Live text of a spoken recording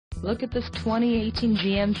Look at this 2018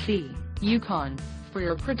 GMC Yukon. For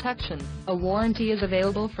your protection, a warranty is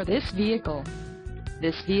available for this vehicle.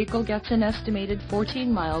 This vehicle gets an estimated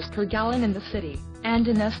 14 miles per gallon in the city, and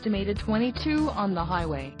an estimated 22 on the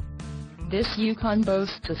highway. This Yukon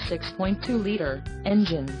boasts a 6.2-liter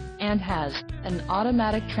engine, and has an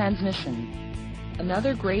automatic transmission.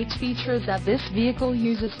 Another great feature is that this vehicle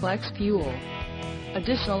uses flex fuel.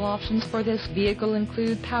 Additional options for this vehicle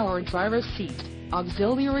include power driver's seat,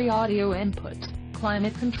 auxiliary audio input,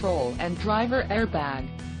 climate control and driver airbag.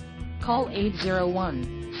 Call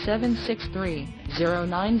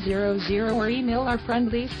 801-763-0900 or email our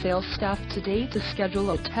friendly sales staff today to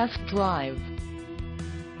schedule a test drive.